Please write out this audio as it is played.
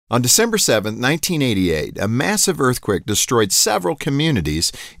On December 7, 1988, a massive earthquake destroyed several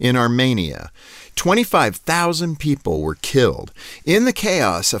communities in Armenia. 25,000 people were killed. In the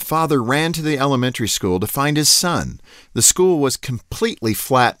chaos, a father ran to the elementary school to find his son. The school was completely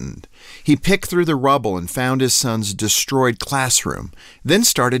flattened. He picked through the rubble and found his son's destroyed classroom, then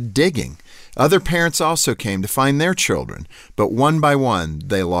started digging. Other parents also came to find their children, but one by one,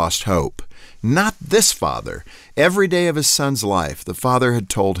 they lost hope. Not this father. Every day of his son's life, the father had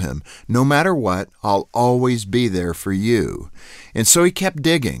told him, "No matter what, I'll always be there for you." And so he kept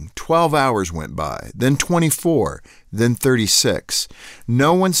digging. 12 hours went by, then 24, then 36.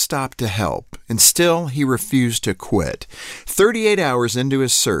 No one stopped to help, and still he refused to quit. 38 hours into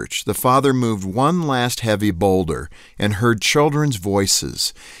his search, the father moved one last heavy boulder and heard children's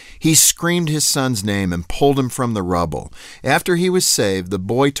voices. He screamed his son's name and pulled him from the rubble. After he was saved, the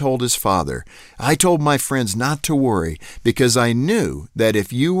boy told his father, "I told my friends not to worry because I knew that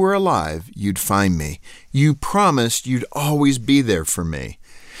if you were alive, you'd find me. You promised you'd always be there for me."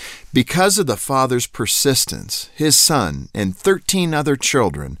 Because of the father's persistence, his son and 13 other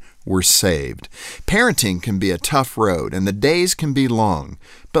children were saved. Parenting can be a tough road and the days can be long.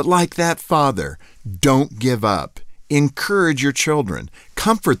 But like that father, don't give up. Encourage your children,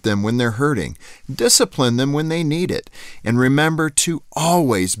 comfort them when they're hurting, discipline them when they need it, and remember to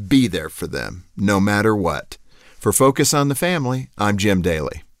always be there for them, no matter what. For Focus on the Family, I'm Jim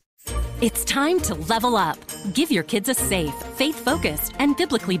Daly. It's time to level up. Give your kids a safe, faith-focused, and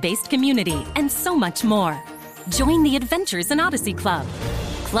biblically based community, and so much more. Join the Adventures in Odyssey Club.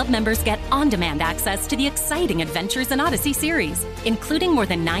 Club members get on-demand access to the exciting Adventures in Odyssey series, including more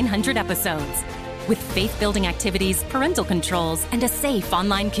than 900 episodes. With faith-building activities, parental controls, and a safe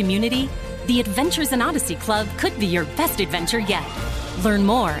online community, the Adventures in Odyssey Club could be your best adventure yet. Learn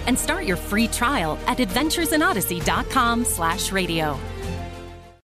more and start your free trial at adventuresinodyssey.com/radio.